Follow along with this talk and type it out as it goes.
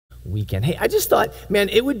weekend. Hey, I just thought, man,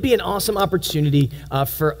 it would be an awesome opportunity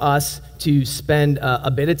for us to spend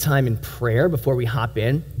a bit of time in prayer before we hop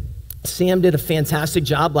in. Sam did a fantastic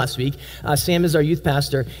job last week. Sam is our youth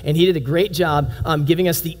pastor, and he did a great job giving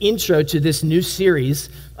us the intro to this new series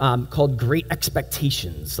called Great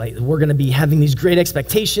Expectations. Like, we're going to be having these great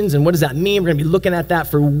expectations, and what does that mean? We're going to be looking at that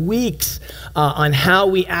for weeks on how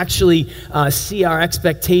we actually see our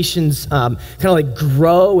expectations kind of like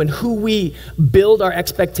grow and who we build our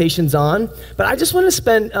expectations on. But I just want to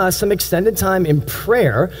spend some extended time in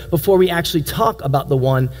prayer before we actually talk about the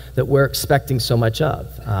one that we're expecting so much of.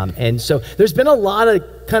 And so there's been a lot of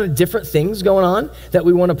kind of different things going on that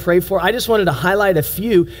we want to pray for. I just wanted to highlight a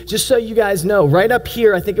few just so you guys know. Right up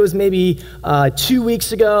here, I think it was maybe 2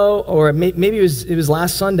 weeks ago, or maybe it was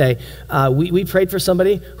last Sunday, we prayed for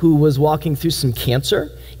somebody who was walking through some cancer,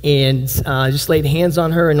 and just laid hands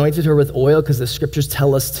on her, anointed her with oil, because the scriptures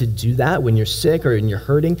tell us to do that when you're sick or when you're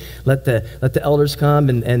hurting. Let the elders come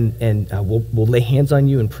and we'll lay hands on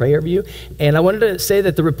you and pray over you. And I wanted to say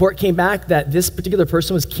that the report came back that this particular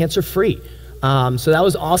person was cancer-free. So that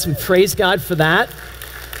was awesome. Praise God for that.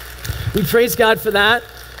 We praise God for that.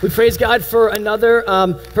 We praise God for another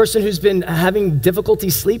person who's been having difficulty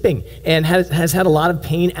sleeping and has had a lot of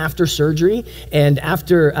pain after surgery, and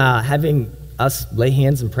after having us lay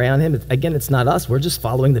hands and pray on him. Again, it's not us. We're just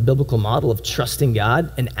following the biblical model of trusting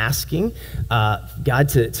God and asking God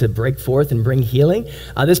to break forth and bring healing.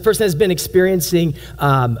 This person has been experiencing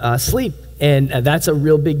sleep, and that's a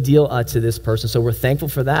real big deal to this person. So we're thankful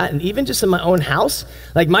for that. And even just in my own house,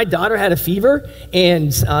 like my daughter had a fever,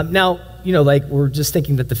 and now, like we're just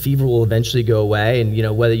thinking that the fever will eventually go away,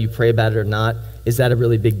 and whether you pray about it or not, is that a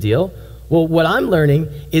really big deal? Well, what I'm learning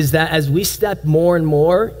is that as we step more and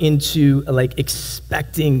more into like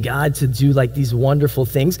expecting God to do like these wonderful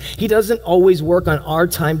things, he doesn't always work on our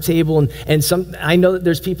timetable. And I know that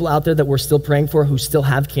there's people out there that we're still praying for who still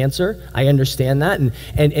have cancer. I understand that.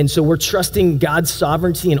 And so we're trusting God's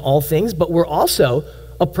sovereignty in all things, but we're also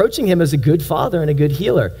approaching him as a good father and a good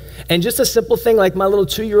healer. And just a simple thing like my little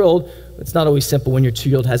 2-year-old, it's not always simple when your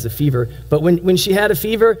 2-year-old has a fever, but when she had a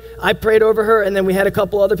fever, I prayed over her, and then we had a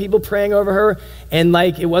couple other people praying over her, and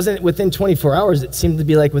like it wasn't within 24 hours, it seemed to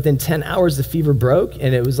be like within 10 hours the fever broke,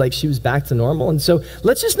 and it was like she was back to normal. And so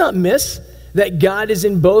let's just not miss that God is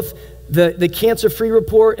in both the cancer-free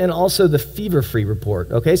report and also the fever-free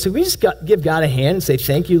report, okay? So we just give God a hand and say,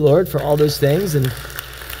 thank you, Lord, for all those things. And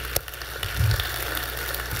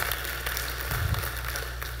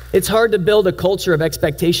it's hard to build a culture of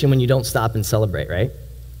expectation when you don't stop and celebrate, right?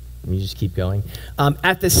 You just keep going.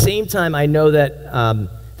 At the same time, I know that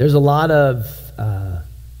there's a lot of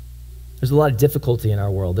difficulty in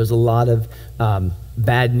our world. There's a lot of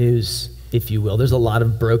bad news, if you will. There's a lot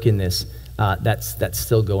of brokenness that's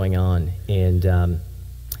still going on. And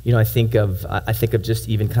I think of just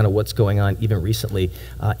even kind of what's going on even recently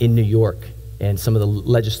in New York, and some of the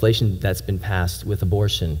legislation that's been passed with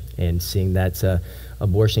abortion, and seeing that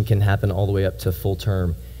abortion can happen all the way up to full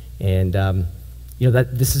term. And,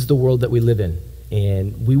 that this is the world that we live in.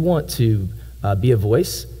 And we want to be a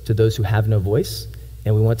voice to those who have no voice.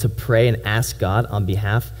 And we want to pray and ask God on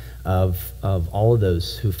behalf of all of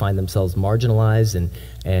those who find themselves marginalized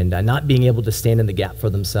and not being able to stand in the gap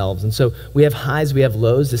for themselves. And so we have highs, we have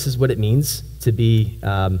lows. This is what it means to be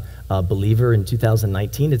a believer in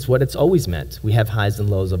 2019. It's what it's always meant. We have highs and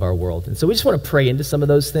lows of our world. And so we just want to pray into some of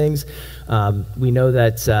those things. We know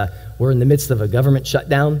that we're in the midst of a government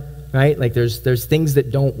shutdown, right? Like there's things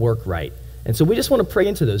that don't work right. And so we just want to pray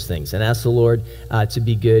into those things and ask the Lord to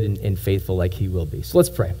be good and faithful like he will be. So let's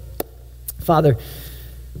pray. Father,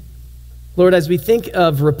 Lord, as we think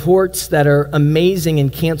of reports that are amazing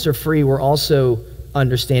and cancer-free, we're also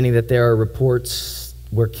understanding that there are reports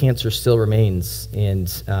where cancer still remains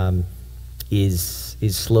and is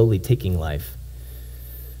slowly taking life.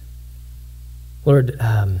 Lord,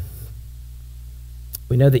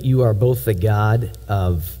 we know that you are both the God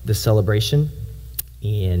of the celebration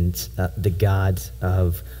and the God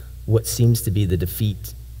of what seems to be the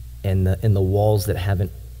defeat and the walls that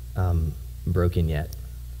haven't broken yet.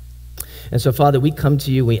 And so, Father, we come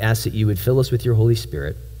to you, we ask that you would fill us with your Holy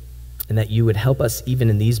Spirit, and that you would help us even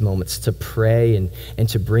in these moments to pray and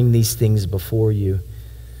to bring these things before you.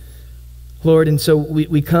 Lord, and so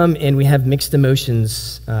we come and we have mixed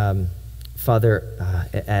emotions, Father,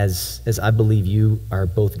 as I believe you are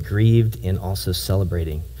both grieved and also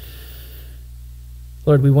celebrating.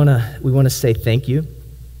 Lord, we want to say thank you.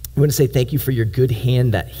 We want to say thank you for your good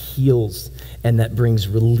hand that heals and that brings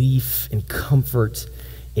relief and comfort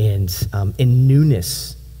and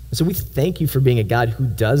newness. So we thank you for being a God who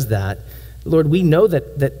does that Lord, we know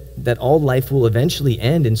that all life will eventually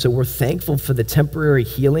end, and so we're thankful for the temporary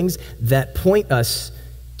healings that point us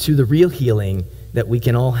to the real healing that we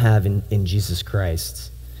can all have in Jesus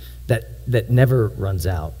Christ, that never runs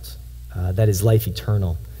out, that is life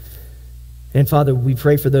eternal. And Father, we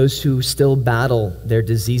pray for those who still battle their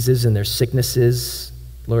diseases and their sicknesses.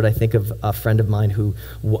 Lord, I think of a friend of mine who,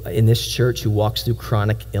 in this church, who walks through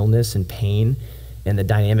chronic illness and pain and the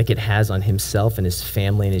dynamic it has on himself and his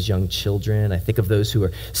family and his young children. I think of those who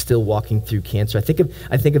are still walking through cancer. I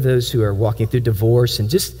think of those who are walking through divorce and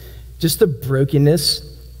just the brokenness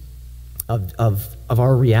of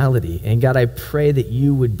our reality. And God, I pray that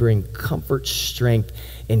you would bring comfort, strength,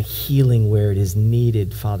 and healing where it is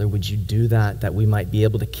needed. Father, would you do that we might be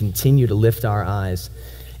able to continue to lift our eyes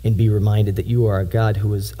and be reminded that you are a God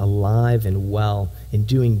who is alive and well and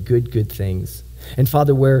doing good things. And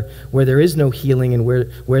Father, where there is no healing and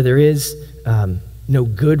where there is no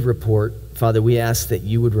good report, Father, we ask that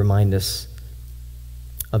you would remind us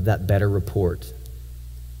of that better report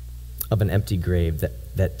of an empty grave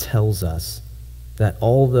that tells us that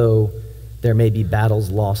although there may be battles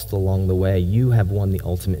lost along the way, you have won the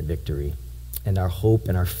ultimate victory. And our hope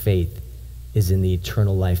and our faith is in the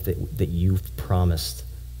eternal life that you've promised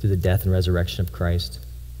through the death and resurrection of Christ.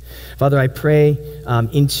 Father, I pray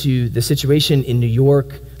into the situation in New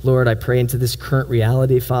York. Lord, I pray into this current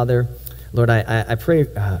reality, Father. Lord, I pray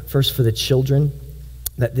first for the children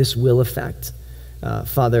that this will affect.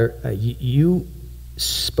 Father, you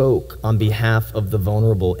spoke on behalf of the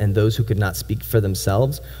vulnerable and those who could not speak for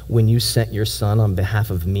themselves when you sent your son on behalf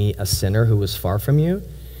of me, a sinner who was far from you,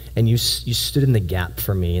 and you stood in the gap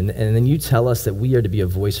for me. And then you tell us that we are to be a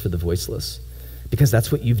voice for the voiceless, because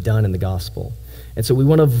that's what you've done in the gospel. And so we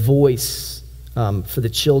want a voice for the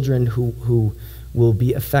children who will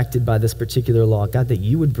be affected by this particular law. God, that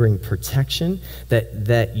you would bring protection,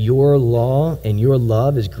 that your law and your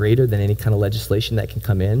love is greater than any kind of legislation that can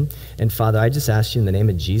come in. And Father, I just ask you in the name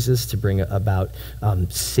of Jesus to bring about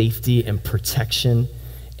safety and protection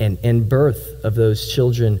and birth of those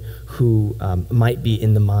children who might be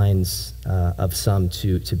in the minds of some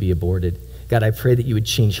to be aborted. God, I pray that you would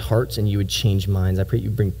change hearts and you would change minds. I pray you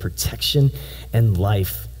bring protection and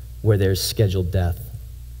life where there's scheduled death.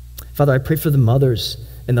 Father, I pray for the mothers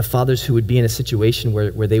and the fathers who would be in a situation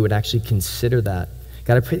where they would actually consider that.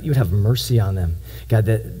 God, I pray that you would have mercy on them. God,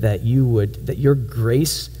 that your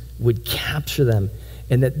grace would capture them,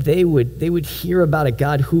 and that they would hear about a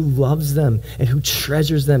God who loves them and who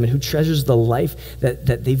treasures them and who treasures the life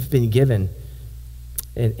that they've been given.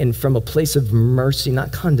 And from a place of mercy,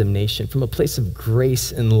 not condemnation, from a place of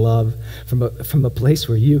grace and love, from a place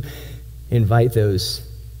where you invite those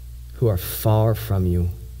who are far from you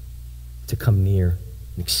to come near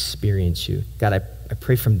and experience you. God, I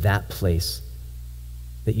pray from that place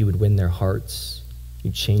that you would win their hearts,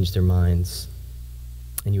 you'd change their minds,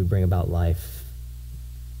 and you would bring about life,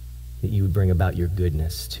 that you would bring about your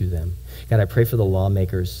goodness to them. God, I pray for the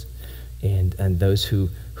lawmakers and those who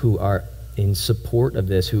are in support of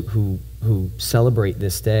this, who celebrate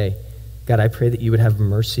this day. God, I pray that you would have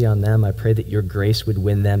mercy on them. I pray that your grace would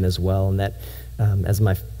win them as well, and that as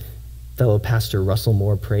my fellow pastor Russell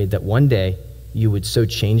Moore prayed, that one day you would so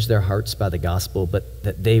change their hearts by the gospel, but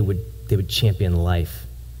that they would champion life,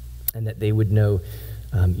 and that they would know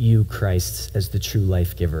you, Christ, as the true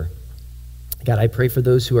life giver. God, I pray for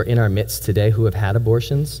those who are in our midst today who have had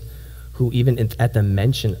abortions, who even at the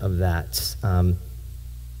mention of that,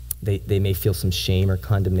 they may feel some shame or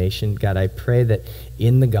condemnation. God, I pray that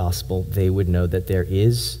in the gospel they would know that there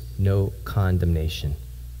is no condemnation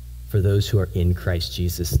for those who are in Christ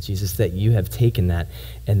Jesus. Jesus, that you have taken that,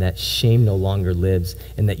 and that shame no longer lives,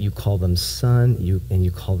 and that you call them son, and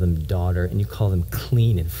you call them daughter, and you call them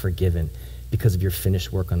clean and forgiven because of your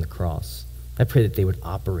finished work on the cross. I pray that they would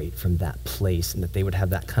operate from that place, and that they would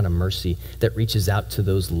have that kind of mercy that reaches out to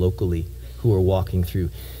those locally who are walking through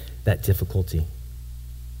that difficulty.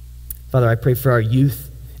 Father, I pray for our youth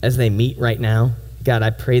as they meet right now. God,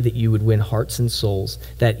 I pray that you would win hearts and souls,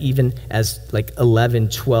 that even as like 11,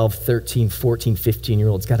 12, 13, 14,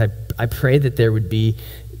 15-year-olds, God, I pray that there would be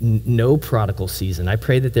no prodigal season. I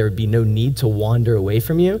pray that there would be no need to wander away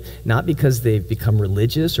from you, not because they've become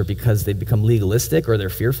religious or because they've become legalistic or they're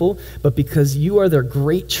fearful, but because you are their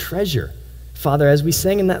great treasure. Father, as we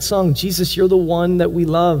sang in that song, Jesus, you're the one that we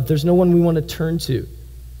love. There's no one we want to turn to.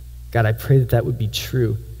 God, I pray that that would be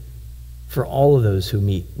true for all of those who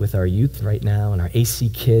meet with our youth right now and our AC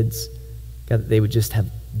kids. God, that they would just have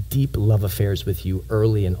deep love affairs with you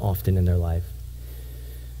early and often in their life.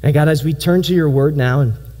 And God, as we turn to your word now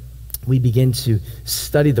and we begin to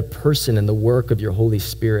study the person and the work of your Holy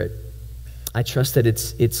Spirit, I trust that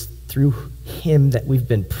it's through him that we've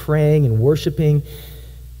been praying and worshiping,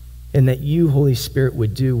 and that you, Holy Spirit,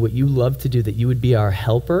 would do what you love to do, that you would be our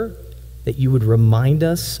helper, that you would remind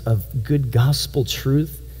us of good gospel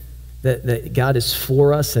truth, that God is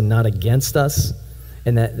for us and not against us,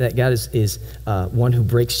 and that God is one who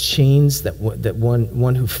breaks chains, that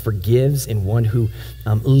one who forgives, and one who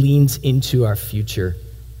leans into our future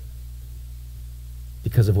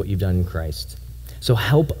because of what you've done in Christ. So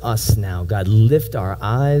help us now, God. Lift our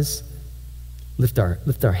eyes, lift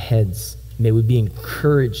our heads. May we be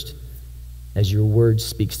encouraged as your word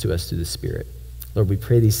speaks to us through the Spirit. Lord, we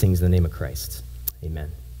pray these things in the name of Christ.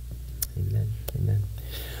 Amen. Amen. Amen.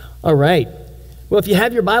 All right. Well, if you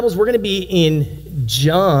have your Bibles, we're going to be in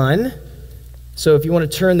John. So if you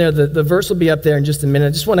want to turn there, the verse will be up there in just a minute.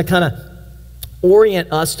 I just want to kind of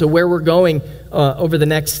orient us to where we're going over the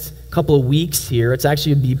next couple of weeks here. It's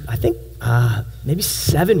actually going to be, I think, maybe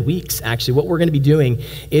 7 weeks, actually. What we're going to be doing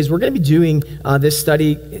is we're going to be doing this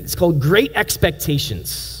study. It's called Great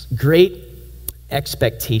Expectations. Great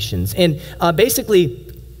Expectations. And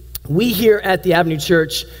basically, we here at the Avenue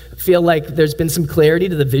Church feel like there's been some clarity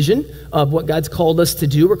to the vision of what God's called us to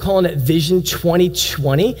do. We're calling it Vision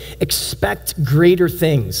 2020, Expect Greater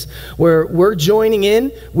Things, where we're joining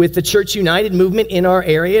in with the Church United movement in our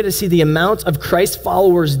area to see the amount of Christ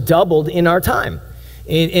followers doubled in our time.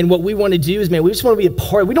 And what we want to do is, man, we just want to be a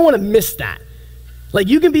part. We don't want to miss that. Like,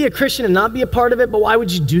 you can be a Christian and not be a part of it, but why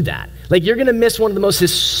would you do that? Like, you're going to miss one of the most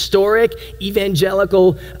historic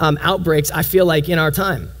evangelical outbreaks, I feel like, in our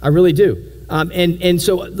time. I really do. And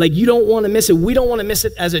so, like, you don't want to miss it. We don't want to miss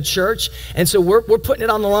it as a church. And so we're putting it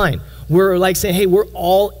on the line. We're like saying, hey, we're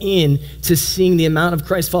all in to seeing the amount of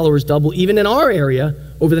Christ followers double, even in our area,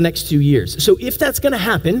 over the next 2 years. So if that's going to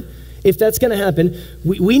happen,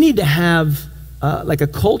 we need to have like a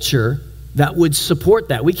culture that would support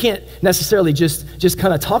that. We can't necessarily just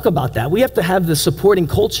kind of talk about that. We have to have the supporting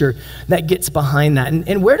culture that gets behind that.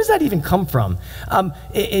 And where does that even come from?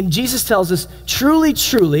 And Jesus tells us, truly,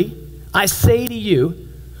 truly, I say to you,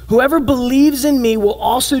 whoever believes in me will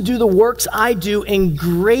also do the works I do, and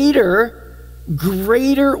greater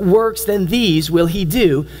works than these will he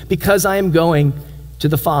do, because I am going to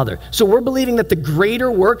the Father. So we're believing that the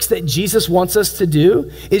greater works that Jesus wants us to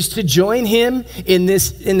do is to join him in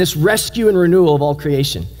this rescue and renewal of all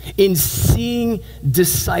creation, in seeing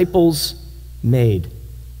disciples made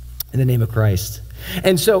in the name of Christ.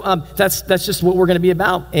 And so that's just what we're going to be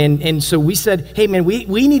about. And so we said, hey, man,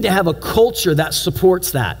 we need to have a culture that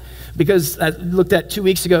supports that. Because I looked at 2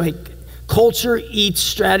 weeks ago, hey, culture eats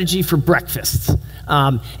strategy for breakfast.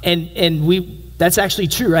 That's actually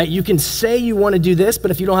true, right? You can say you want to do this, but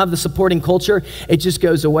if you don't have the supporting culture, it just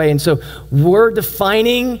goes away. And so we're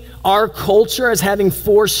defining our culture as having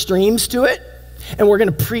 4 streams to it, and we're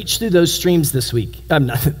going to preach through those streams this week.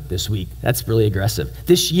 Not this week. That's really aggressive.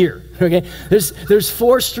 This year, okay? There's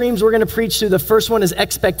 4 streams we're going to preach through. The first one is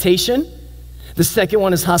expectation. The second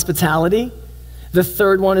one is hospitality. The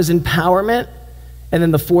third one is empowerment. And then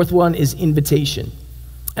the fourth one is invitation.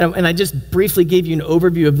 And I just briefly gave you an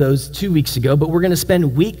overview of those 2 weeks ago, but we're going to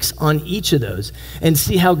spend weeks on each of those and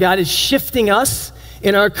see how God is shifting us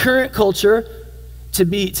in our current culture to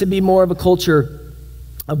be more of a culture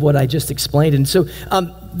of what I just explained. And so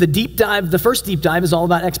the first deep dive is all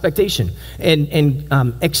about expectation and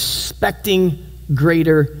expecting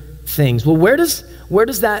greater things. Well, where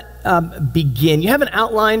does that begin? You have an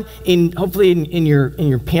outline hopefully in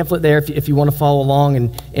your pamphlet there if you want to follow along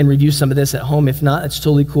and review some of this at home. If not, that's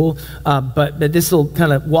totally cool. But this will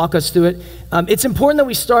kind of walk us through it. It's important that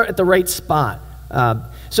we start at the right spot.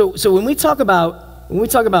 So when we talk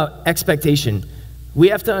about expectation, we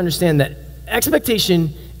have to understand that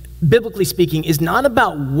expectation, biblically speaking, is not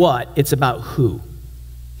about what, it's about who.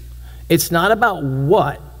 It's not about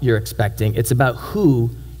what you're expecting, it's about who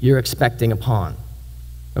you're expecting upon.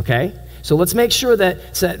 Okay? So let's make sure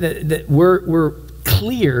that we're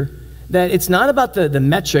clear that it's not about the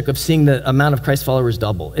metric of seeing the amount of Christ followers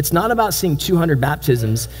double. It's not about seeing 200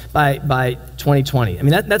 baptisms by 2020. I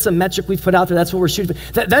mean, that's a metric we've put out there. That's what we're shooting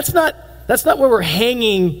for. That's not where we're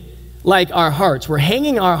hanging like our hearts. We're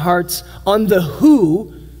hanging our hearts on the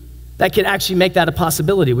who that could actually make that a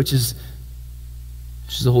possibility, which is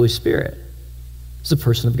the Holy Spirit. It's the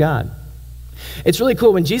person of God. It's really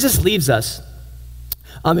cool when Jesus leaves us.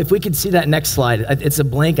 If we could see that next slide, it's a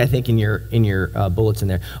blank, I think, in your bulletin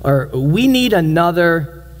there. Or we need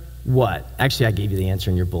another what? Actually, I gave you the answer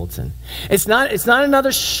in your bulletin. It's not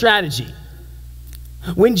another strategy.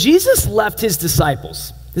 When Jesus left his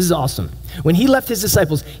disciples, this is awesome. When he left his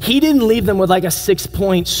disciples, he didn't leave them with like a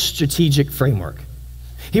 6-point strategic framework.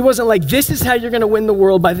 He wasn't like, this is how you're going to win the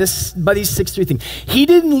world by these 6 3 things. He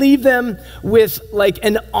didn't leave them with like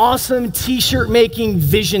an awesome t-shirt making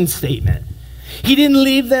vision statement. He didn't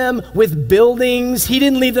leave them with buildings. He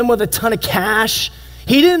didn't leave them with a ton of cash.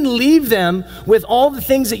 He didn't leave them with all the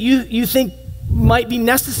things that you think might be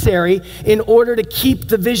necessary in order to keep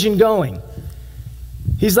the vision going.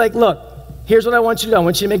 He's like, look, here's what I want you to do. I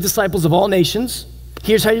want you to make disciples of all nations.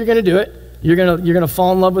 Here's how you're going to do it. You're gonna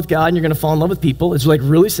fall in love with God, and you're gonna fall in love with people. It's like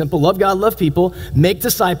really simple. Love God, love people, make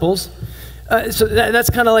disciples. So that's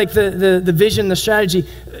kind of like the vision, the strategy.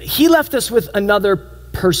 He left us with another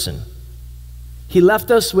person. He left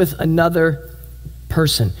us with another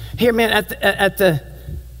person. Here, man,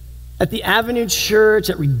 at the Avenue Church,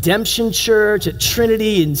 at Redemption Church, at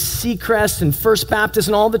Trinity and Seacrest and First Baptist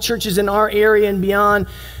and all the churches in our area and beyond,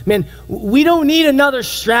 man, we don't need another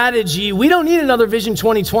strategy. We don't need another Vision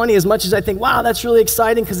 2020 as much as I think, wow, that's really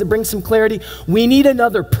exciting because it brings some clarity. We need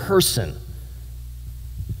another person.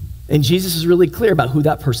 And Jesus is really clear about who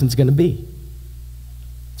that person's going to be.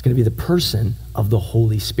 It's going to be the person of the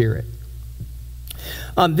Holy Spirit.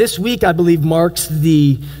 This week, I believe, marks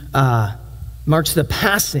the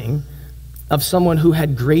passing of someone who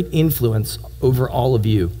had great influence over all of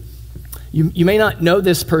you. You may not know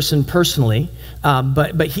this person personally,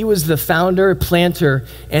 but he was the founder, planter,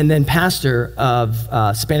 and then pastor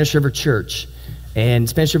of Spanish River Church. And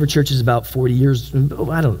Spanish River Church is about 40 years,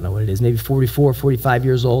 I don't know what it is, maybe 44, 45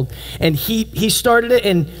 years old. And he started it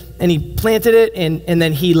and he planted it and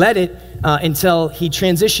then he led it until he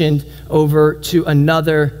transitioned over to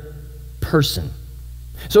another person.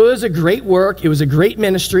 So it was a great work. It was a great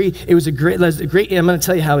ministry. It was a great. I'm going to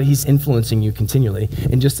tell you how he's influencing you continually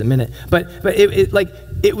in just a minute. But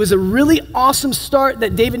it was a really awesome start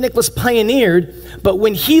that David Nicholas pioneered. But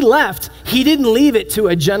when he left, he didn't leave it to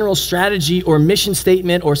a general strategy or mission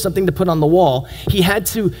statement or something to put on the wall. He had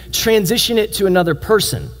to transition it to another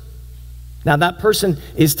person. Now that person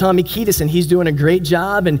is Tommy Kiedis, and he's doing a great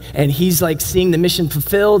job, and he's like seeing the mission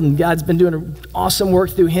fulfilled, and God's been doing awesome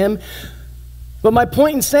work through him. But my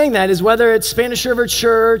point in saying that is whether it's Spanish River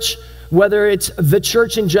Church, whether it's the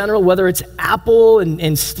church in general, whether it's Apple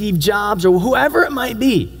and Steve Jobs or whoever it might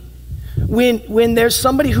be, when there's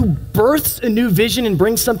somebody who births a new vision and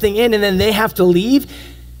brings something in and then they have to leave,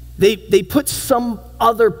 they put some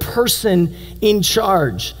other person in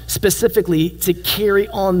charge specifically to carry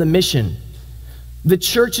on the mission. The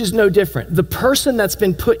church is no different. The person that's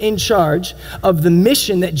been put in charge of the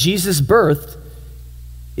mission that Jesus birthed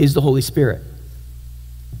is the Holy Spirit.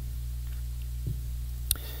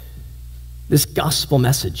 This gospel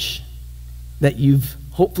message that you've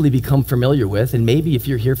hopefully become familiar with, and maybe if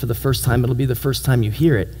you're here for the first time, it'll be the first time you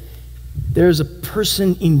hear it. There's a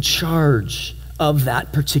person in charge of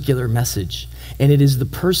that particular message, and it is the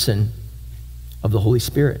person of the Holy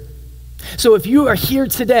Spirit. So if you are here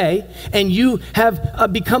today and you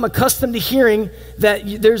have become accustomed to hearing that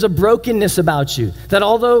there's a brokenness about you, that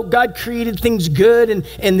although God created things good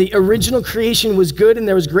and the original creation was good and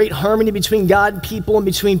there was great harmony between God and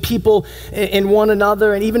between people and one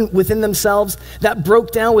another and even within themselves, that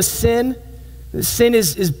broke down with sin. Sin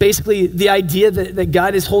is basically the idea that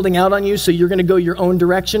God is holding out on you, so you're going to go your own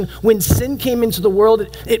direction. When sin came into the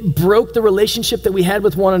world, it broke the relationship that we had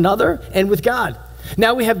with one another and with God.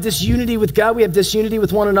 Now we have disunity with God, we have disunity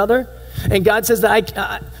with one another. And God says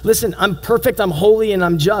that, listen, I'm perfect, I'm holy, and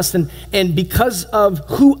I'm just. And because of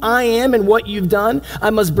who I am and what you've done,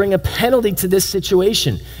 I must bring a penalty to this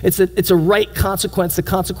situation. It's a right consequence. The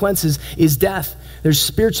consequence is death. There's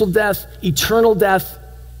spiritual death, eternal death,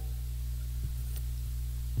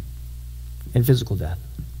 and physical death.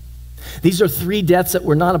 These are three deaths that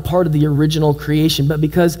were not a part of the original creation, but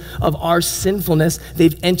because of our sinfulness,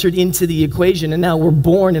 they've entered into the equation, and now we're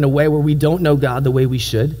born in a way where we don't know God the way we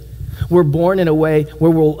should. We're born in a way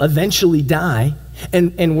where we'll eventually die,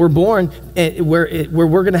 and we're born where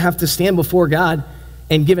we're going to have to stand before God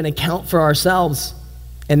and give an account for ourselves,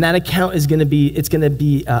 and that account is going to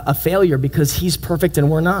be a failure because He's perfect and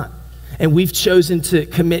we're not. And we've chosen to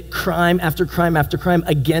commit crime after crime after crime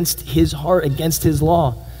against His heart, against His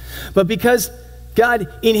law. But because God,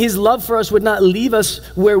 in His love for us, would not leave us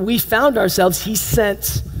where we found ourselves, He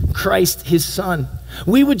sent Christ, His Son.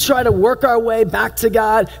 We would try to work our way back to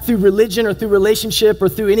God through religion or through relationship or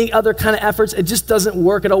through any other kind of efforts. It just doesn't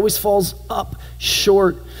work. It always falls up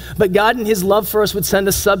short. But God, in His love for us, would send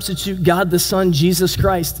a substitute, God the Son, Jesus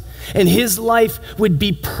Christ. And His life would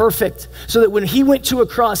be perfect so that when He went to a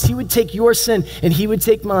cross, He would take your sin and He would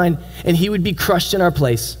take mine and He would be crushed in our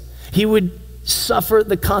place. He would suffer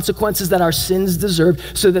the consequences that our sins deserve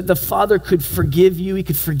so that the Father could forgive you, He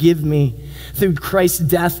could forgive me through Christ's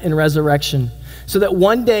death and resurrection. so that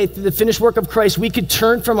one day, through the finished work of Christ, we could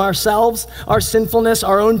turn from ourselves, our sinfulness,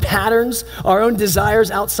 our own patterns, our own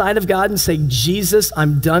desires outside of God and say, Jesus,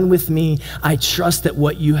 I'm done with me. I trust that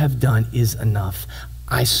what you have done is enough.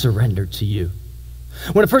 I surrender to you.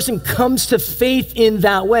 When a person comes to faith in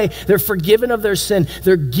that way, they're forgiven of their sin.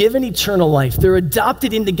 They're given eternal life. They're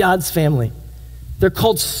adopted into God's family. They're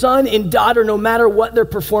called son and daughter no matter what their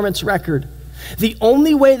performance record. The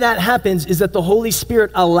only way that happens is that the Holy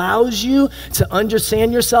Spirit allows you to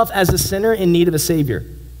understand yourself as a sinner in need of a Savior.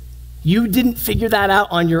 You didn't figure that out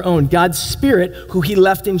on your own. God's Spirit, who he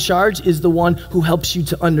left in charge, is the one who helps you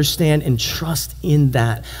to understand and trust in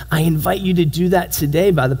that. I invite you to do that today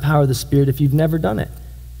by the power of the Spirit if you've never done it.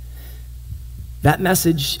 That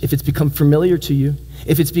message, if it's become familiar to you,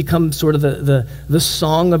 if it's become sort of the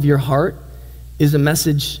song of your heart, is a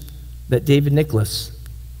message that David Nicholas,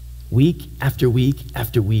 week after week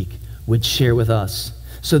after week, would share with us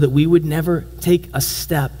so that we would never take a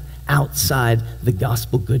step outside the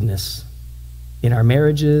gospel goodness in our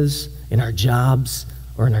marriages, in our jobs,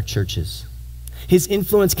 or in our churches. His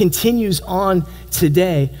influence continues on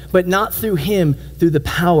today, but not through him, through the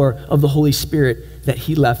power of the Holy Spirit that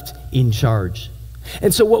he left in charge.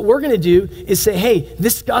 And so what we're going to do is say, hey,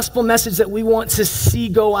 this gospel message that we want to see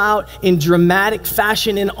go out in dramatic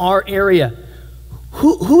fashion in our area,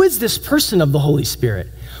 who is this person of the Holy Spirit?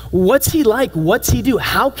 What's he like? What's he do?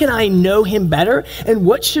 How can I know him better? And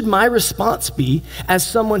what should my response be as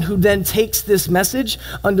someone who then takes this message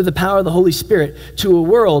under the power of the Holy Spirit to a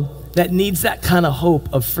world that needs that kind of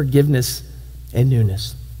hope of forgiveness and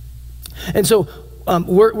newness? And so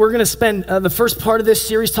we're going to spend the first part of this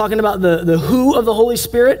series talking about the who of the Holy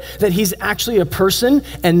Spirit, that he's actually a person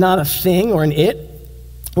and not a thing or an it.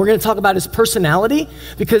 We're going to talk about his personality,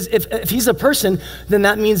 because if he's a person, then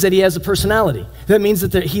that means that he has a personality. That means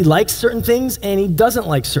that he likes certain things and he doesn't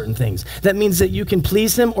like certain things. That means that you can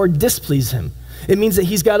please him or displease him. It means that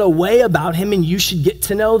he's got a way about him and you should get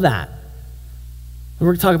to know that. And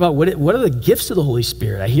we're going to talk about what are the gifts of the Holy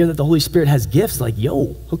Spirit. I hear that the Holy Spirit has gifts like,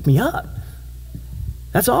 yo, hook me up.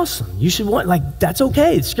 That's awesome. You should want, that's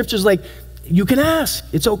okay. Scripture's like, you can ask.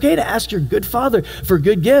 It's okay to ask your good Father for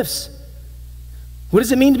good gifts. What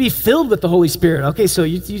does it mean to be filled with the Holy Spirit? Okay, so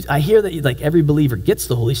I hear that every believer gets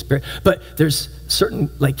the Holy Spirit, but there's certain,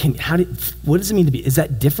 what does it mean to be? Is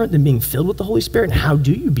that different than being filled with the Holy Spirit? And how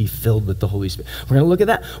do you be filled with the Holy Spirit? We're going to look at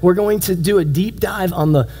that. We're going to do a deep dive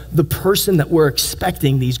on the person that we're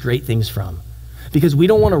expecting these great things from, because we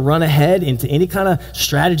don't want to run ahead into any kind of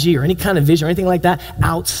strategy or any kind of vision or anything like that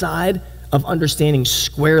outside of understanding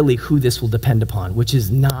squarely who this will depend upon, which is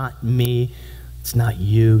not me. It's not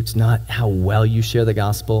you. It's not how well you share the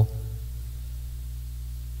gospel.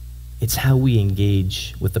 It's how we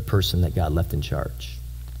engage with the person that God left in charge,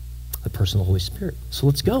 the person of the Holy Spirit. So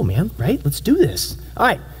let's go, man, right? Let's do this. All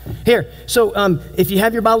right, here. So if you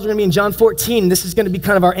have your Bibles, we're going to be in John 14. This is going to be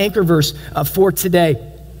kind of our anchor verse for today.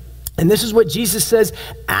 And this is what Jesus says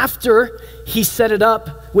after he set it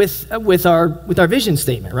up with our vision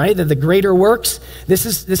statement, right? That the greater works. This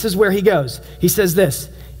is where he goes. He says this: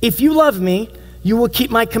 if you love me, you will keep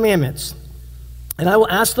my commandments. And I will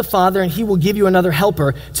ask the Father, and he will give you another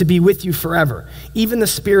helper to be with you forever, even the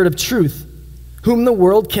Spirit of truth, whom the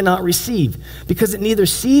world cannot receive, because it neither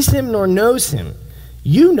sees him nor knows him.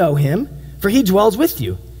 You know him, for he dwells with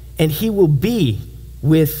you, and he will be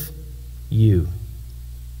with you.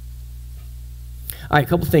 All right, a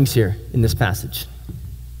couple things here in this passage.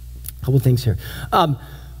 A couple things here.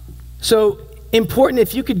 So important,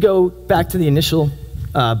 if you could go back to the initial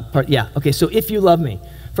part. Yeah, okay, so if you love me.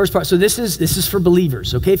 First part, so this is for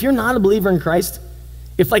believers, okay? If you're not a believer in Christ,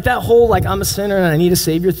 if that whole I'm a sinner and I need a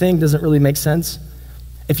Savior thing doesn't really make sense,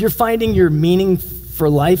 if you're finding your meaning for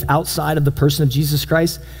life outside of the person of Jesus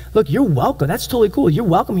Christ, look, you're welcome. That's totally cool. You're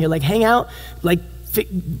welcome here. Hang out. We're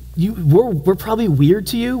probably weird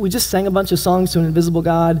to you. We just sang a bunch of songs to an invisible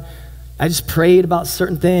God. I just prayed about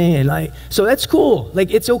certain thing, so that's cool.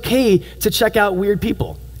 It's okay to check out weird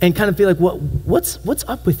people and kind of be like, what's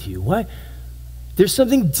up with you? Why? There's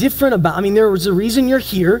something different about, there was a reason you're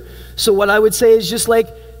here. So what I would say is just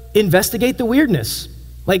investigate the weirdness.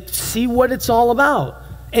 See what it's all about.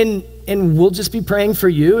 And we'll just be praying for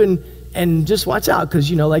you and just watch out, because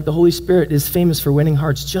the Holy Spirit is famous for winning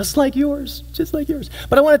hearts just like yours.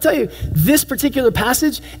 But I want to tell you, this particular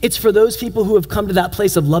passage, it's for those people who have come to that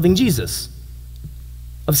place of loving Jesus,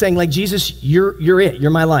 of saying Jesus, you're it,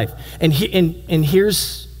 you're my life. And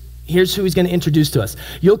here's who he's going to introduce to us.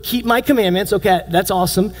 You'll keep my commandments. Okay, that's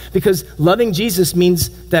awesome, because loving Jesus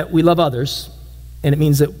means that we love others, and it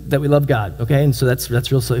means that we love God, okay? And so that's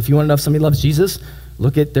real. So if you want to know if somebody loves Jesus,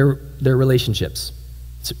 look at their relationships.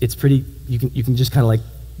 It's pretty, you can just kind of like,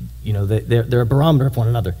 they're a barometer of one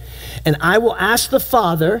another. And I will ask the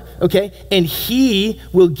Father, okay, and he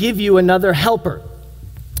will give you another helper.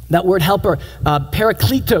 That word helper,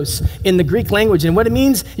 parakletos in the Greek language. And what it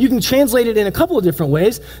means, you can translate it in a couple of different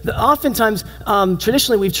ways. Oftentimes,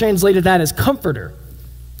 traditionally, we've translated that as comforter.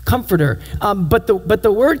 Comforter. But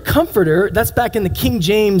the word comforter, that's back in the King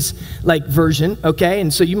James version, okay?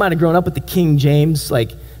 And so you might have grown up with the King James, a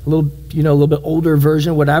little bit older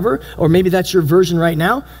version, whatever. Or maybe that's your version right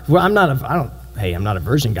now. Well, I'm not a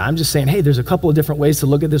version guy. I'm just saying, hey, there's a couple of different ways to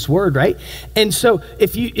look at this word, right? And so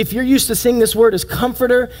if you're used to seeing this word as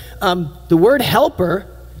comforter, the word helper,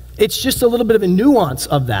 it's just a little bit of a nuance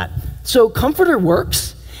of that. So comforter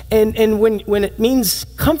works, and when it means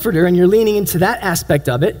comforter and you're leaning into that aspect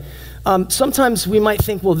of it, sometimes we might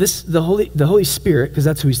think, well, the Holy Spirit, because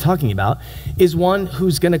that's who he's talking about, is one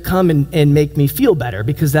who's going to come and make me feel better,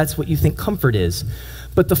 because that's what you think comfort is.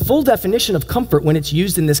 But the full definition of comfort, when it's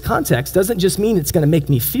used in this context, doesn't just mean it's going to make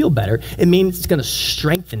me feel better. It means it's going to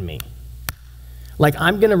strengthen me. Like,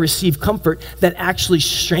 I'm going to receive comfort that actually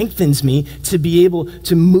strengthens me to be able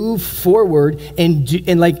to move forward and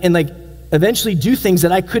eventually do things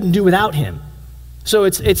that I couldn't do without him. So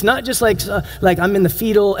it's not just like I'm in the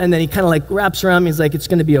fetal and then he kind of wraps around me. He's like, it's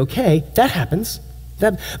going to be okay. That happens.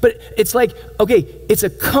 But it's like, okay, it's a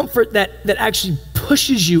comfort that actually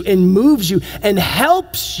pushes you and moves you and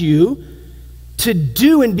helps you to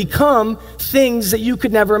do and become things that you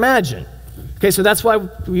could never imagine. Okay, so that's why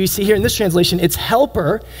we see here in this translation, it's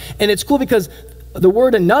helper, and it's cool because the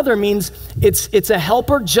word another means it's a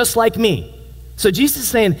helper just like me. So Jesus is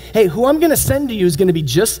saying, hey, who I'm going to send to you is going to be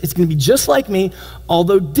just like me,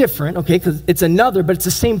 although different, okay, because it's another, but it's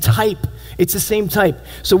the same type. It's the same type.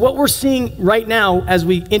 So what we're seeing right now as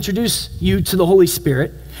we introduce you to the Holy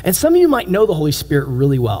Spirit, and some of you might know the Holy Spirit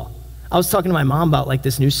really well. I was talking to my mom about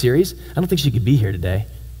this new series. I don't think she could be here today,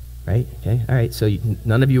 right? Okay, all right. So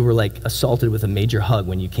none of you were assaulted with a major hug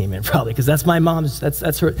when you came in, probably, because that's my mom's.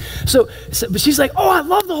 That's her. So, but she's like, oh, I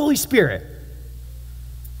love the Holy Spirit.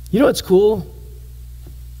 You know what's cool?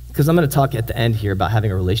 Because I'm going to talk at the end here about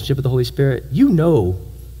having a relationship with the Holy Spirit. You know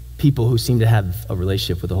people who seem to have a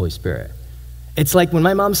relationship with the Holy Spirit. It's like when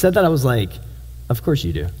my mom said that, I was like, of course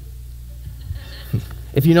you do.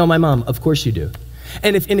 If you know my mom, of course you do.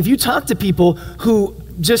 And if you talk to people who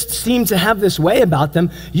just seem to have this way about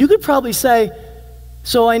them, you could probably say,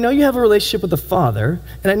 so I know you have a relationship with the Father,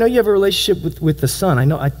 and I know you have a relationship with the Son. I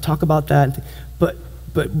know I talk about that, but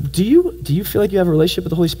do you feel like you have a relationship with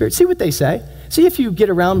the Holy Spirit? See what they say. See if you get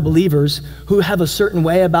around believers who have a certain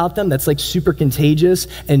way about them that's super contagious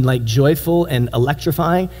and joyful and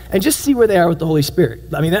electrifying, and just see where they are with the Holy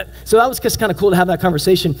Spirit. I mean, so that was just kind of cool to have that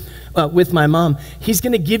conversation with my mom. He's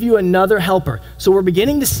going to give you another helper. So we're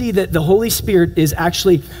beginning to see that the Holy Spirit is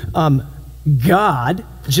actually God,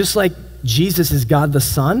 just like Jesus is God the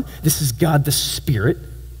Son. This is God the Spirit.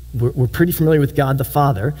 We're pretty familiar with God the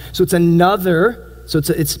Father. So it's another. So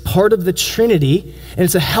it's part of the Trinity, and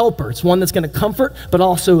it's a helper. It's one that's going to comfort, but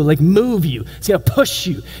also move you. It's going to push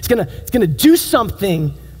you. It's going to do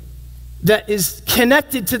something that is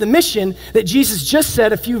connected to the mission that Jesus just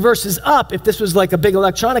said a few verses up. If this was a big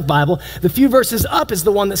electronic Bible, the few verses up is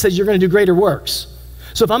the one that says you're going to do greater works.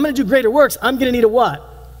 So if I'm going to do greater works, I'm going to need a what?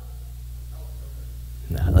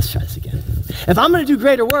 No, let's try this again. If I'm going to do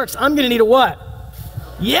greater works, I'm going to need a what?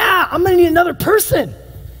 Yeah, I'm going to need another person.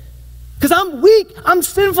 Because I'm weak, I'm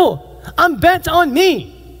sinful, I'm bent on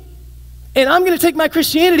me. And I'm going to take my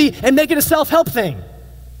Christianity and make it a self-help thing.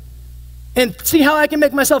 And see how I can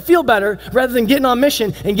make myself feel better rather than getting on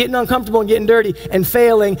mission and getting uncomfortable and getting dirty and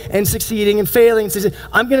failing and succeeding and failing.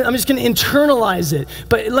 I'm just going to internalize it.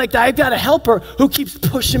 But I've got a helper who keeps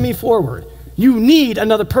pushing me forward. You need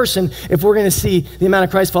another person if we're going to see the amount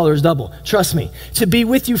of Christ followers double. Trust me. To be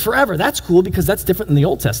with you forever. That's cool because that's different than the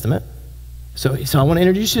Old Testament. So I want to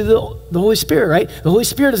introduce you to the Holy Spirit, right? The Holy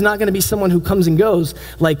Spirit is not going to be someone who comes and goes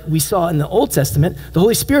like we saw in the Old Testament. The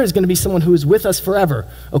Holy Spirit is going to be someone who is with us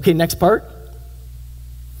forever. Okay, next part.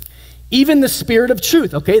 Even the Spirit of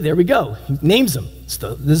truth. Okay, there we go. He names them. This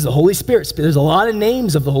is the Holy Spirit. There's a lot of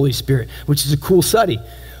names of the Holy Spirit, which is a cool study.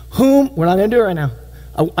 Whom, we're not going to do it right now.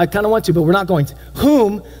 I kind of want to, but we're not going to.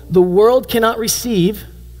 Whom the world cannot receive,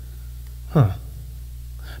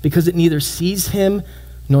 because it neither sees him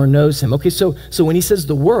nor knows him. Okay, so when he says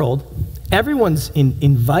the world, everyone's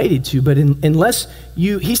invited to, but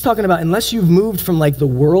he's talking about unless you've moved from the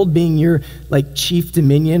world being your chief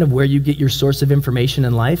dominion of where you get your source of information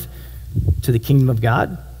in life to the kingdom of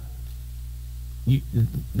God,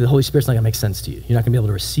 the Holy Spirit's not going to make sense to you. You're not going to be able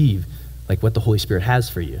to receive what the Holy Spirit has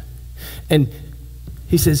for you. And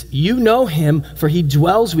He says, you know him, for he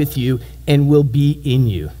dwells with you and will be in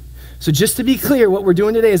you. So just to be clear, what we're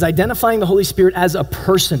doing today is identifying the Holy Spirit as a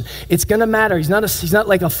person. It's going to matter. He's not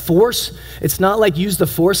like a force. It's not like use the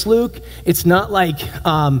force, Luke. It's not like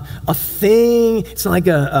a thing. It's not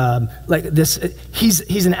like this.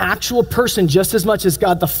 He's an actual person just as much as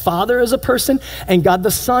God the Father is a person and God the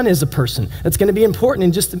Son is a person. That's going to be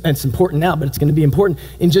important it's important now, but it's going to be important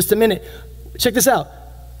in just a minute. Check this out.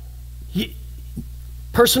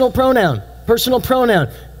 Personal pronoun.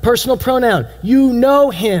 You know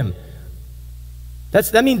him.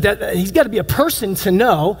 That means that he's got to be a person to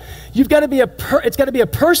know. It's got to be a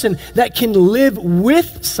person that can live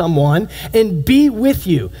with someone and be with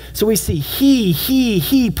you. So we see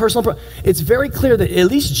he, personal pronoun. It's very clear that at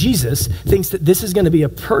least Jesus thinks that this is going to be a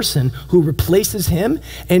person who replaces him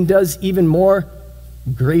and does even more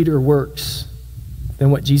greater works than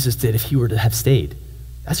what Jesus did if he were to have stayed.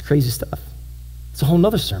 That's crazy stuff. It's a whole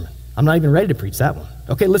nother sermon. I'm not even ready to preach that one.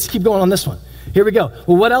 Okay, let's keep going on this one. Here we go.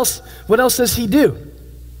 Well, what else does he do?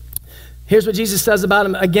 Here's what Jesus says about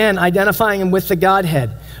him, again, identifying him with the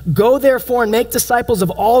Godhead. Go therefore and make disciples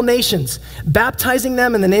of all nations, baptizing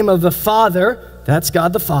them in the name of the Father, that's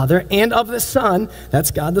God the Father, and of the Son,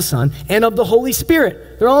 that's God the Son, and of the Holy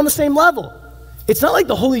Spirit. They're all on the same level. It's not like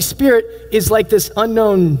the Holy Spirit is like this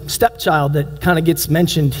unknown stepchild that kind of gets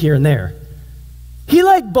mentioned here and there. He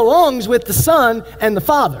belongs with the Son and the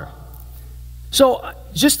Father. So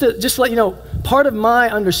just to let you know, part of my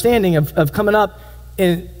understanding of coming up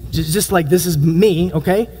and just like this is me,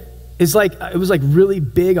 okay, is it was really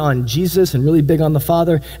big on Jesus and really big on the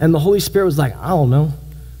Father, and the Holy Spirit was like, I don't know.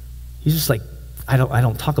 He's just like, I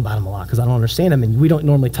don't talk about him a lot because I don't understand him, and we don't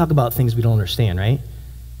normally talk about things we don't understand, right?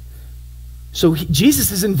 So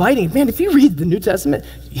Jesus is inviting, man, if you read the New Testament,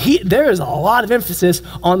 there is a lot of emphasis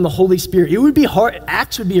on the Holy Spirit. It would be hard,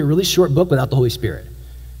 Acts would be a really short book without the Holy Spirit.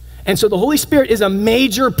 And so the Holy Spirit is a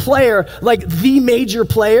major player, like the major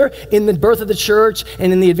player in the birth of the church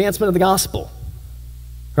and in the advancement of the gospel,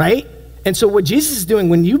 right? And so what Jesus is doing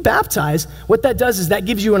when you baptize, what that does is that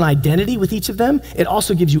gives you an identity with each of them. It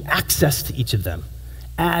also gives you access to each of them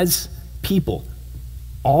as people.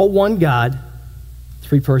 All one God,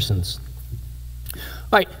 three persons.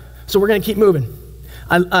 All right, so we're going to keep moving.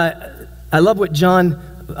 I love what John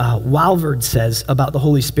Walvoord says about the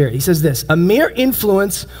Holy Spirit. He says this: a mere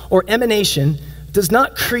influence or emanation does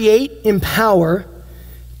not create, empower,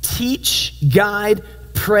 teach, guide,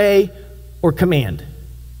 pray, or command.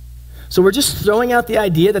 So we're just throwing out the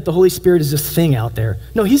idea that the Holy Spirit is this thing out there.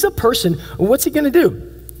 No, he's a person. What's he going to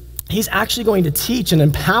do? He's actually going to teach and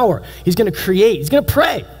empower. He's going to create. He's going to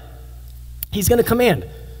pray. He's going to command.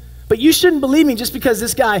 But you shouldn't believe me just because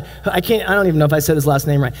this guy, I don't even know if I said his last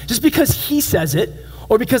name right, just because he says it,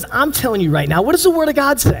 or because I'm telling you right now, what does the Word of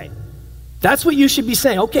God say? That's what you should be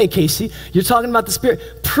saying. Okay, Casey, you're talking about the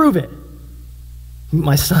Spirit. Prove it.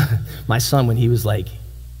 My son, when he was like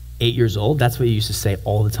 8 years old, that's what he used to say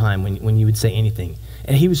all the time when you would say anything.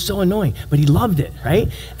 And he was so annoying, but he loved it, right?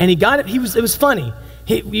 And he got it. It was funny.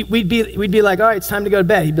 We'd be like, all right, it's time to go to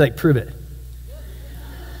bed. He'd be like, prove it.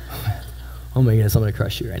 Oh my goodness, I'm going to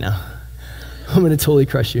crush you right now. I'm going to totally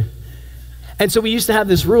crush you. And so we used to have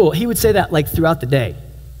this rule. He would say that throughout the day.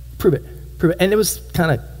 Prove it. And it was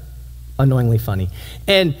kind of annoyingly funny.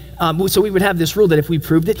 And so we would have this rule that if we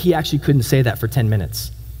proved it, he actually couldn't say that for 10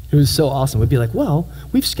 minutes. It was so awesome. We'd be like, well,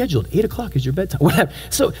 we've scheduled 8 o'clock as your bedtime, whatever.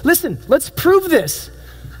 So listen, let's prove this.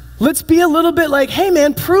 Let's be a little bit like, hey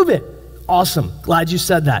man, prove it. Awesome, glad you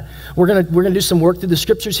said that. We're gonna do some work through the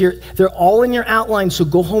scriptures here. They're all in your outline, so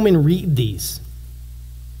go home and read these.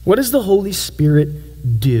 What does the Holy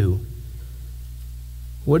Spirit do?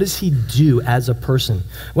 What does he do as a person?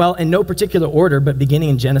 Well, in no particular order, but beginning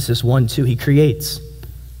in Genesis 1:2, he creates.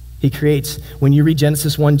 He creates. When you read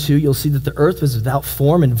Genesis 1:2, you'll see that the earth was without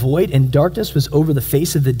form and void, and darkness was over the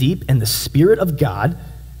face of the deep, and the Spirit of God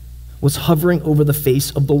was hovering over the face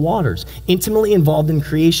of the waters, intimately involved in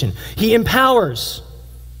creation. He empowers.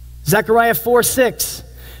 Zechariah 4:6.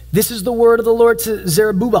 This is the word of the Lord to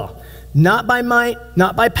Zerubbabel. Not by might,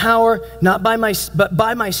 not by power, but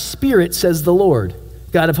by my Spirit, says the Lord,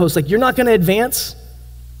 God of hosts. You're not going to advance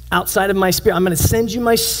outside of my Spirit. I'm going to send you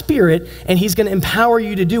my Spirit, and he's going to empower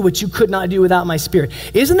you to do what you could not do without my Spirit.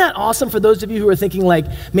 Isn't that awesome for those of you who are thinking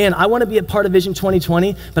man, I want to be a part of Vision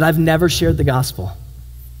 2020, but I've never shared the gospel.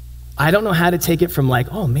 I don't know how to take it from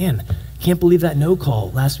oh man, can't believe that no call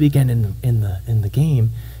last weekend in the game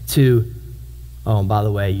to, oh, and by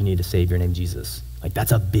the way, you need a Savior named Jesus.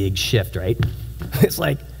 That's a big shift, right? It's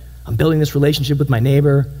I'm building this relationship with my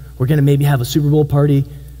neighbor. We're going to maybe have a Super Bowl party,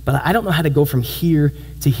 but I don't know how to go from here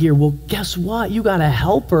to here. Well, guess what? You got a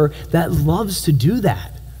helper that loves to do that.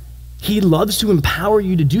 He loves to empower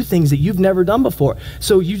you to do things that you've never done before.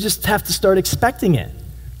 So you just have to start expecting it.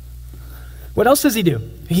 What else does he do?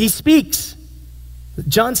 He speaks.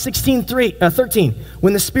 John 13.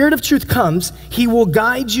 When the Spirit of truth comes, he will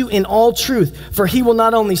guide you in all truth, for he will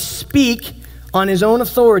not only speak on his own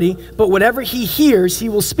authority, but whatever he hears, he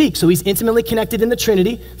will speak. So he's intimately connected in the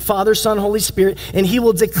Trinity, Father, Son, Holy Spirit, and he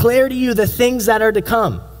will declare to you the things that are to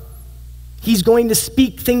come. He's going to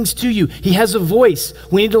speak things to you. He has a voice.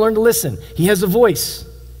 We need to learn to listen. He has a voice.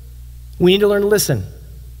 We need to learn to listen.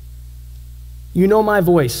 You know my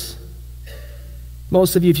voice.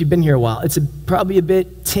 Most of you, if you've been here a while, it's probably a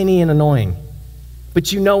bit tinny and annoying.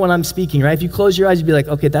 But you know when I'm speaking, right? If you close your eyes, you'd be like,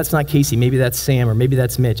 okay, that's not Casey. Maybe that's Sam, or maybe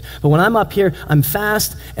that's Mitch. But when I'm up here, I'm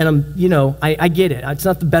fast, and I get it. It's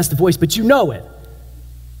not the best voice, but you know it.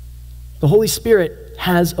 The Holy Spirit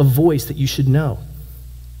has a voice that you should know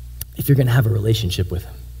if you're going to have a relationship with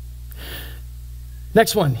him.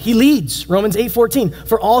 Next one, he leads. Romans 8:14.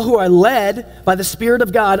 For all who are led by the Spirit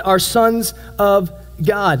of God are sons of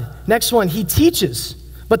God. Next one, he teaches.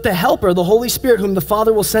 But the Helper, the Holy Spirit, whom the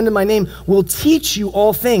Father will send in my name, will teach you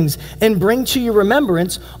all things and bring to your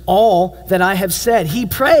remembrance all that I have said. He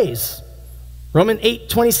prays. Romans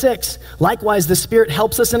 8:26. Likewise, the Spirit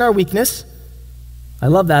helps us in our weakness. I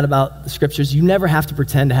love that about the scriptures. You never have to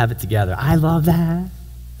pretend to have it together. I love that.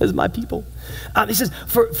 As my people. He says,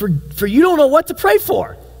 for you don't know what to pray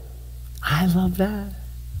for. I love that.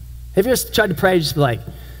 Have you ever tried to pray, just be like,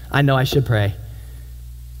 I know I should pray.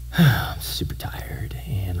 I'm super tired,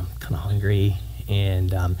 and I'm kind of hungry, and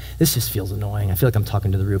this just feels annoying. I feel like I'm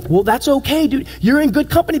talking to the roof. Well, that's okay, dude. You're in good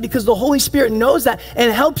company because the Holy Spirit knows that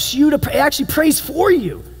and helps you to pray, actually prays for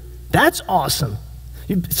you. That's awesome.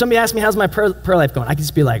 Somebody asked me, how's my prayer life going? I can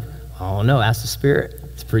just be like, oh no, ask the Spirit.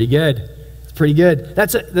 It's pretty good. Pretty good.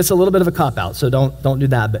 That's a little bit of a cop-out, so don't do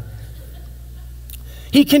that. But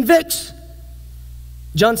he convicts.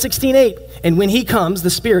 John 16:8. And when he comes,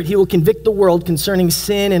 the Spirit, he will convict the world concerning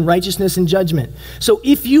sin and righteousness and judgment. So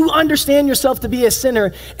if you understand yourself to be a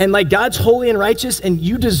sinner and like God's holy and righteous and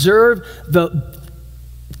you deserve the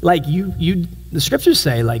scriptures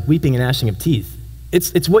say like weeping and gnashing of teeth.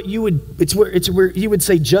 It's where you would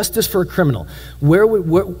say justice for a criminal.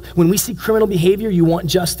 When we see criminal behavior, you want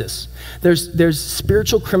justice. There's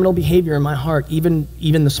spiritual criminal behavior in my heart, even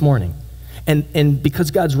this morning. And because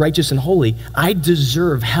God's righteous and holy, I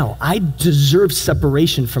deserve hell. I deserve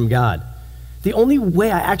separation from God. The only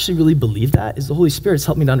way I actually really believe that is the Holy Spirit's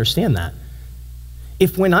helped me to understand that.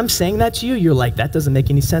 If when I'm saying that to you, you're like, that doesn't make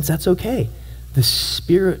any sense, that's okay. The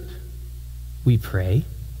Spirit, we pray,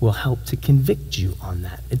 will help to convict you on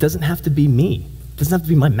that. It doesn't have to be me. It doesn't have to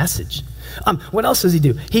be my message. What else does he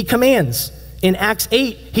do? He commands. In Acts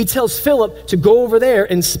 8, he tells Philip to go over there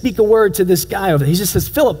and speak a word to this guy over there. He just says,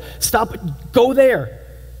 Philip, stop, go there.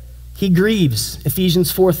 He grieves,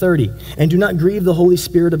 Ephesians 4:30, and do not grieve the Holy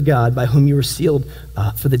Spirit of God by whom you were sealed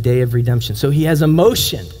for the day of redemption. So he has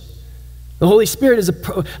emotion. The Holy Spirit is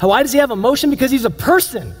why does he have emotion? Because he's a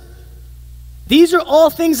person. These are all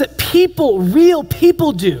things that real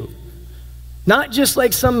people do, not just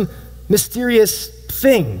like some mysterious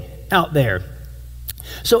thing out there.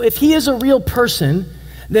 So if he is a real person,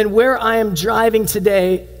 then where I am driving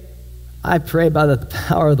today, I pray by the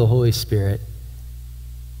power of the Holy Spirit,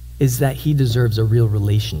 is that he deserves a real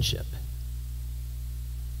relationship.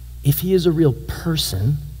 If he is a real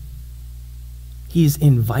person, he is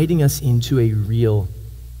inviting us into a real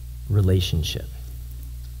relationship.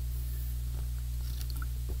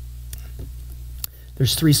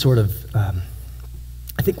 There's three sort of, I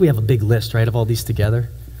think we have a big list, right, of all these together.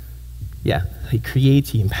 Yeah, he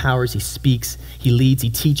creates, he empowers, he speaks, he leads,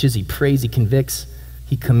 he teaches, he prays, he convicts,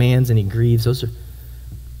 he commands, and he grieves.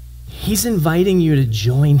 He's inviting you to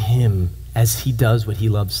join him as he does what he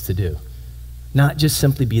loves to do. Not just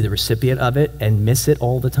simply be the recipient of it and miss it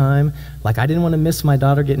all the time. Like I didn't want to miss my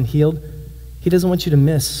daughter getting healed. He doesn't want you to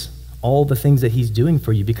miss all the things that he's doing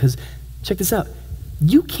for you because, check this out,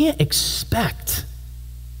 you can't expect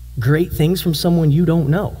great things from someone you don't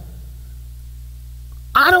know.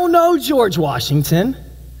 I don't know George Washington,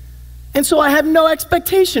 and so I have no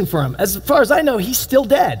expectation for him. As far as I know, he's still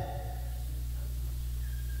dead.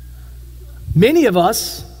 Many of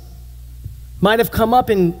us might have come up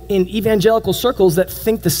in evangelical circles that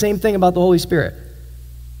think the same thing about the Holy Spirit.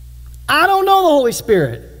 I don't know the Holy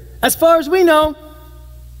Spirit. As far as we know,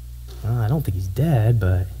 I don't think he's dead,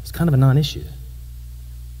 but he's kind of a non-issue.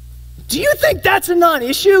 Do you think that's a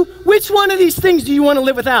non-issue? Which one of these things do you want to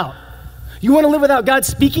live without? You want to live without God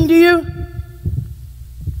speaking to you?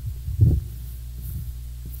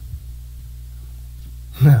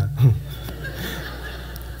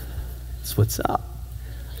 That's what's up.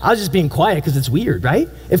 I was just being quiet because it's weird, right?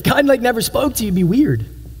 If God like never spoke to you, it'd be weird.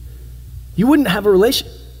 You wouldn't have a relation.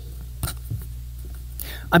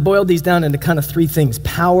 I boiled these down into kind of three things: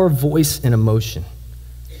 power, voice, and emotion.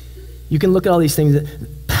 You can look at all these things.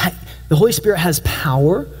 The Holy Spirit has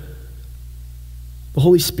power. The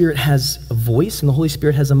Holy Spirit has a voice, and the Holy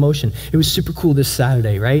Spirit has emotion. It was super cool this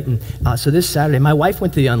Saturday, right? And so this Saturday, my wife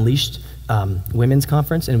went to the Unleashed Women's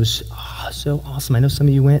Conference, and it was so awesome. I know some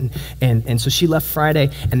of you went, and so she left Friday,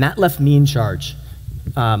 and that left me in charge.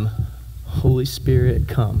 Holy Spirit,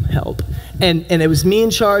 come, help. And it was me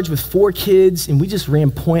in charge with 4 kids, and we just ran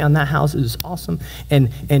point on that house. It was awesome.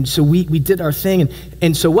 And so we did our thing.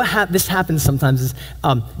 And so this happens sometimes is,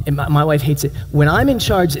 and my wife hates it. When I'm in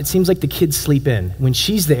charge, it seems like the kids sleep in. When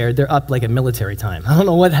she's there, they're up like at military time. I don't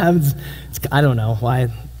know what happens. I don't know why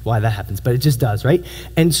that happens, but it just does, right?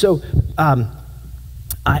 And so I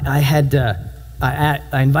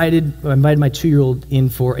invited my 2-year-old in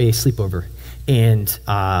for a sleepover, and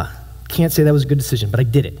can't say that was a good decision, but I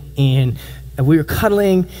did it. And we were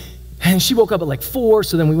cuddling, and she woke up at like 4,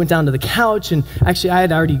 so then we went down to the couch, and actually I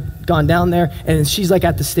had already gone down there, and she's like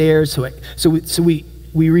at the stairs, so we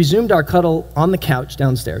resumed our cuddle on the couch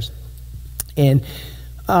downstairs. And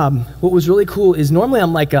what was really cool is normally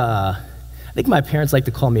I'm like I think my parents like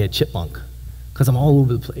to call me a chipmunk, because I'm all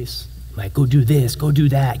over the place. I'm like, go do this, go do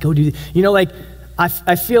that, go do you know, like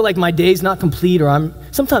I feel like my day's not complete, or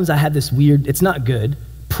sometimes I have this weird, it's not good,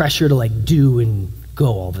 pressure to like do and go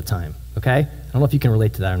all the time, okay? I don't know if you can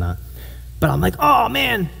relate to that or not. But I'm like, oh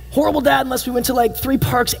man, horrible dad unless we went to like 3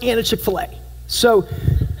 parks and a Chick-fil-A. So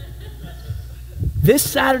this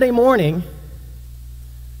Saturday morning,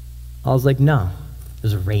 I was like, no. It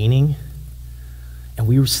was raining, and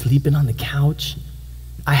we were sleeping on the couch.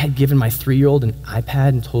 I had given my 3-year-old an iPad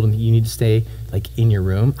and told him, you need to stay like in your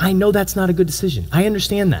room. I know that's not a good decision. I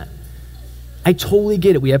understand that. I totally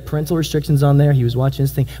get it. We have parental restrictions on there. He was watching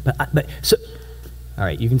this thing. All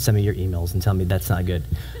right, you can send me your emails and tell me that's not good.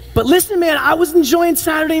 But listen, man, I was enjoying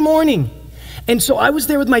Saturday morning. And so I was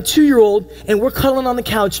there with my 2-year-old, and we're cuddling on the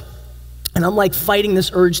couch, and I'm like fighting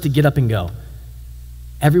this urge to get up and go.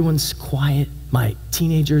 Everyone's quiet. My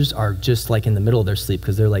teenagers are just like in the middle of their sleep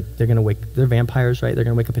because they're vampires, right? They're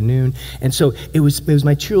gonna wake up at noon. And so it was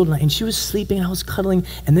my 2-year-old, and she was sleeping, and I was cuddling,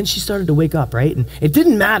 and then she started to wake up, right? And it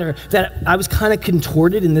didn't matter that I was kind of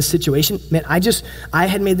contorted in this situation. Man, I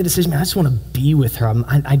had made the decision, man, I just wanna be with her.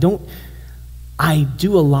 I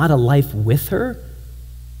do a lot of life with her,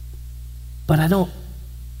 but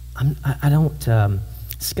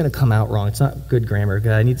it's gonna come out wrong. It's not good grammar,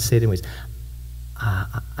 I need to say it anyways.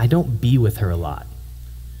 I don't be with her a lot.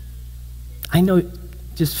 I know,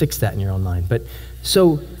 just fix that in your own mind. But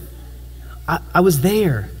so I was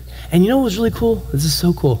there, and you know what was really cool? This is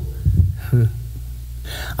so cool.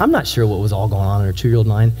 I'm not sure what was all going on in her 2-year-old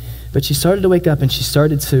mind, but she started to wake up, and she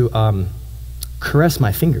started to caress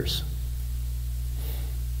my fingers.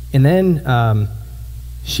 And then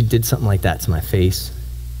she did something like that to my face.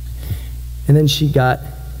 And then she got,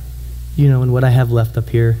 and what I have left up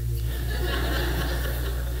here.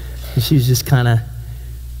 And she was just kind of,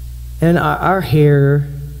 and our hair,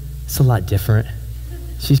 it's a lot different.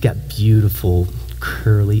 She's got beautiful,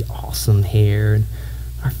 curly, awesome hair, and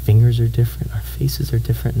our fingers are different, our faces are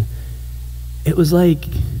different. And it was like,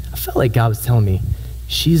 I felt like God was telling me,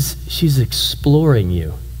 she's exploring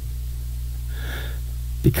you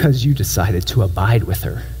because you decided to abide with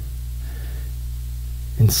her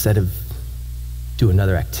instead of do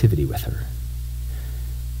another activity with her.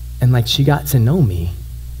 And like she got to know me,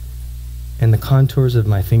 and the contours of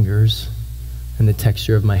my fingers, and the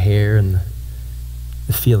texture of my hair, and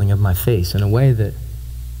the feeling of my face in a way that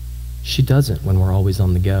she doesn't when we're always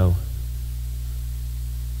on the go.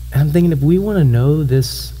 And I'm thinking, if we want to know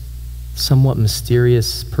this somewhat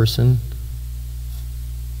mysterious person,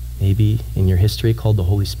 maybe in your history called the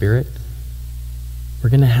Holy Spirit, we're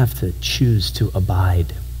going to have to choose to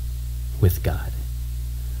abide with God.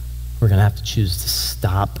 We're going to have to choose to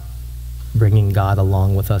stop bringing God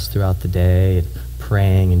along with us throughout the day and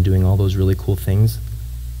praying and doing all those really cool things.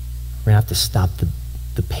 We're going to have to stop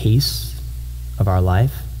the pace of our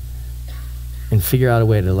life and figure out a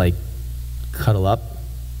way to like cuddle up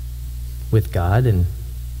with God and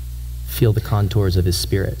feel the contours of his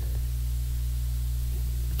Spirit.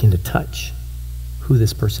 Begin to touch who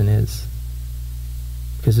this person is.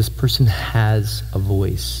 Because this person has a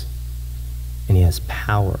voice, and he has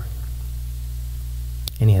power,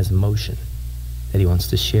 and he has emotion that he wants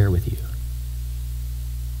to share with you.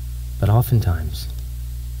 But oftentimes,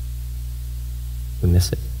 we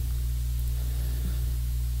miss it.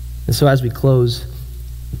 And so as we close,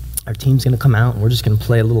 our team's gonna come out, and we're just gonna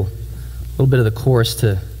play a little bit of the chorus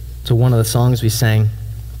to to one of the songs we sang.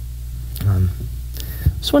 I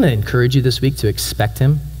just want to encourage you this week to expect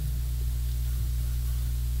him.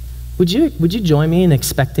 Would you join me in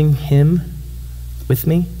expecting him with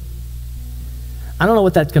me? I don't know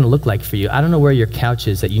what that's going to look like for you. I don't know where your couch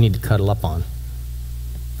is that you need to cuddle up on.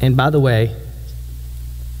 And by the way,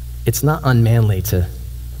 it's not unmanly to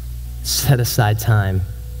set aside time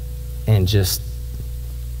and just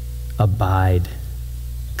abide,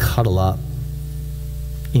 cuddle up,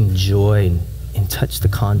 enjoy, and touch the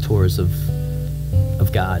contours of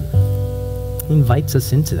God. He invites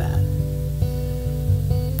us into that.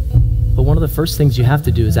 But one of the first things you have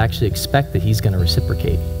to do is actually expect that he's going to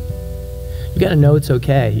reciprocate. You got to know it's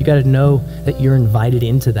okay. You got to know that you're invited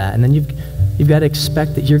into that. And then you've got to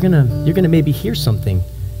expect that you're going to maybe hear something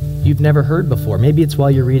you've never heard before. Maybe it's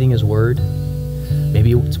while you're reading his word.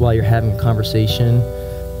 Maybe it's while you're having a conversation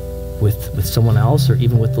with someone else or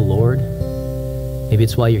even with the Lord. Maybe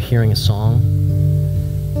it's while you're hearing a song.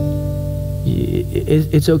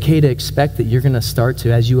 It's okay to expect that you're going to start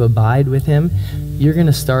to, as you abide with him, you're going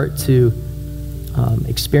to start to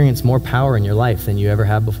experience more power in your life than you ever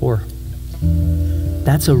have before.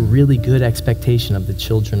 That's a really good expectation of the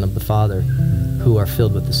children of the Father who are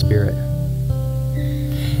filled with the Spirit.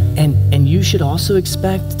 And you should also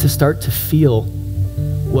expect to start to feel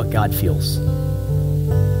what God feels.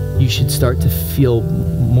 You should start to feel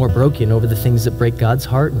more broken over the things that break God's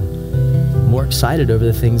heart and more excited over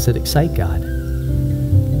the things that excite God.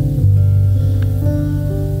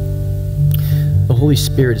 The Holy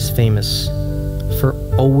Spirit is famous for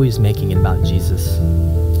always making it about Jesus.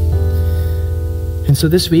 And so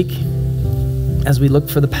this week, as we look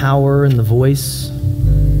for the power and the voice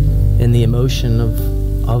and the emotion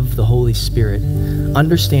of the Holy Spirit,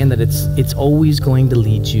 understand that it's always going to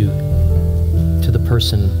lead you to the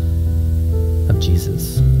person of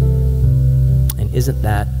Jesus. And isn't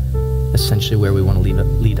that essentially where we want to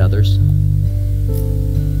lead others?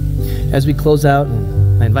 As we close out,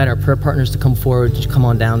 and I invite our prayer partners to come forward, to come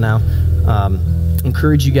on down now.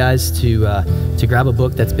 Encourage you guys to grab a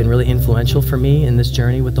book that's been really influential for me in this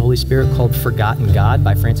journey with the Holy Spirit called Forgotten God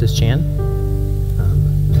by Francis Chan.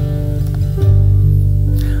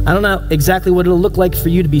 I don't know exactly what it'll look like for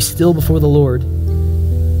you to be still before the Lord,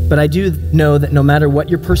 but I do know that no matter what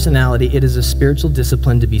your personality, it is a spiritual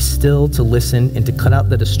discipline to be still, to listen, and to cut out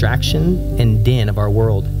the distraction and din of our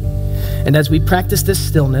world. And as we practice this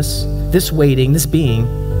stillness, this waiting, this being,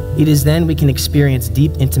 it is then we can experience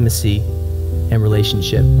deep intimacy and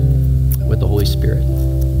relationship with the Holy Spirit.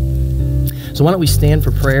 So why don't we stand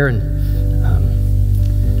for prayer, and I'm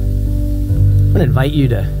going to invite you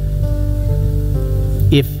to,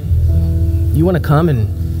 if you want to come and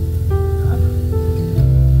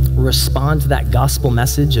respond to that gospel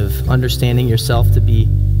message of understanding yourself to be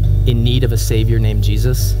in need of a Savior named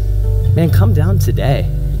Jesus, man, come down today.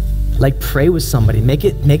 Like, pray with somebody. Make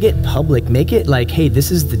it public. Make it like, hey, this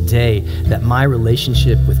is the day that my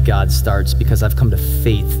relationship with God starts because I've come to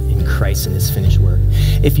faith in Christ and his finished work.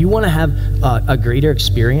 If you want to have a greater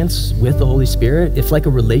experience with the Holy Spirit, if like a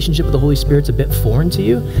relationship with the Holy Spirit's a bit foreign to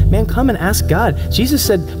you, man, come and ask God. Jesus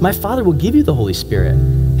said, my Father will give you the Holy Spirit.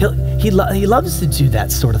 He loves to do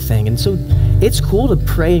that sort of thing. And so it's cool to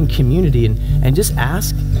pray in community and just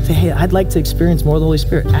ask, say, hey, I'd like to experience more of the Holy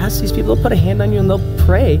Spirit. Ask these people, they'll put a hand on you and they'll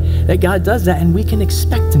pray that God does that, and we can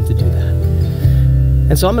expect him to do that.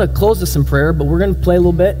 And so I'm going to close this in prayer, but we're going to play a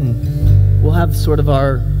little bit, and we'll have sort of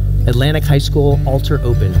our Atlantic High School altar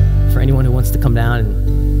open for anyone who wants to come down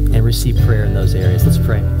and receive prayer in those areas. Let's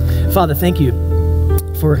pray. Father, thank you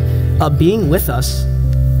for being with us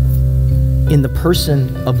in the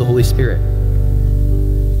person of the Holy Spirit.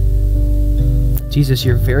 Jesus,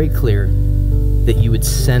 you're very clear that you would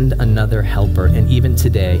send another helper. And even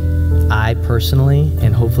today, I personally,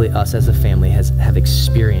 and hopefully us as a family, have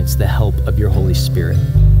experienced the help of your Holy Spirit.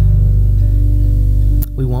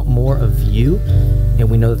 We want more of you, and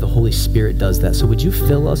we know that the Holy Spirit does that. So would you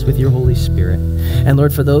fill us with your Holy Spirit? And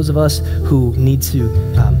Lord, for those of us who need to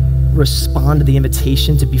respond to the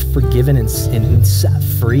invitation to be forgiven and set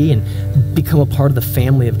free and become a part of the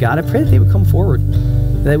family of God, I pray that they would come forward,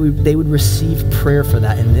 that they would receive prayer for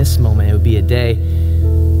that in this moment. It would be a day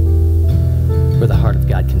where the heart of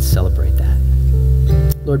God can celebrate that.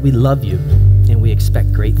 Lord, we love you, and we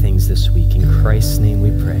expect great things this week. In Christ's name we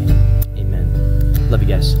pray. Amen. Love you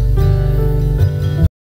guys.